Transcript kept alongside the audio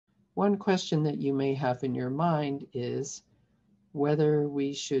One question that you may have in your mind is whether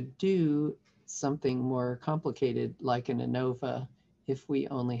we should do something more complicated like an ANOVA if we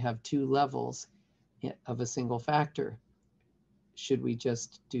only have two levels of a single factor. Should we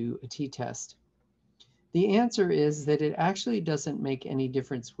just do a t-test? The answer is that it actually doesn't make any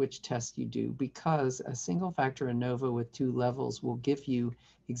difference which test you do, because a single factor ANOVA with two levels will give you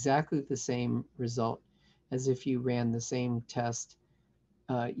exactly the same result as if you ran the same test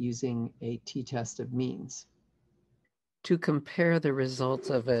using a t-test of means. To compare the results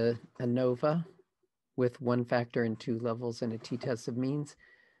of a ANOVA with one factor and two levels and a t-test of means,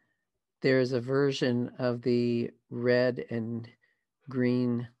 there's a version of the red and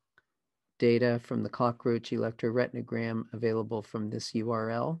green data from the cockroach electroretinogram available from this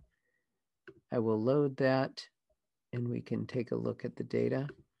URL. I will load that and we can take a look at the data.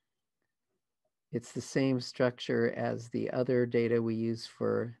 It's the same structure as the other data we use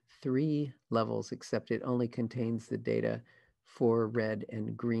for three levels, except it only contains the data for red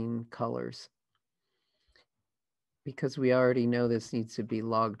and green colors. Because we already know this needs to be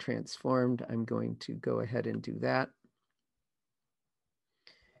log transformed, I'm going to go ahead and do that.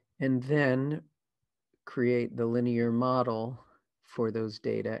 And then create the linear model for those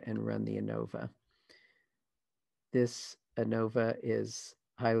data and run the ANOVA. This ANOVA is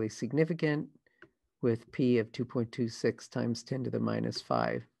highly significant with P of 2.26 times 10 to the minus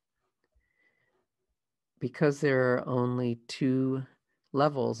 5. Because there are only two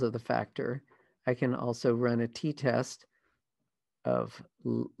levels of the factor, I can also run a t-test of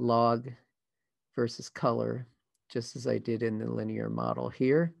log versus color, just as I did in the linear model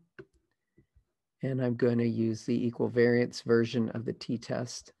here. And I'm going to use the equal variance version of the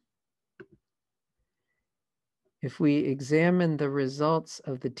t-test. If we examine the results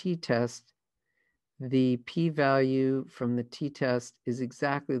of the t-test, the p-value from the t-test is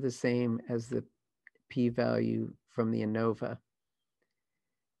exactly the same as the p-value from the ANOVA.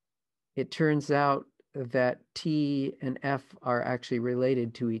 It turns out that t and f are actually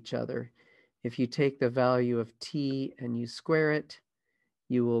related to each other. If you take the value of t and you square it,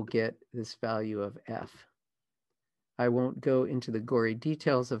 you will get this value of f. I won't go into the gory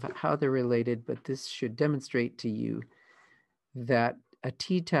details of how they're related, but this should demonstrate to you that a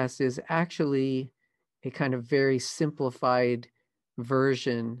t-test is actually a kind of very simplified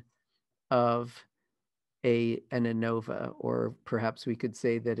version of an ANOVA, or perhaps we could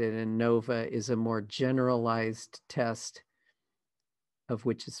say that an ANOVA is a more generalized test of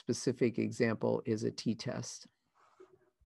which a specific example is a t-test.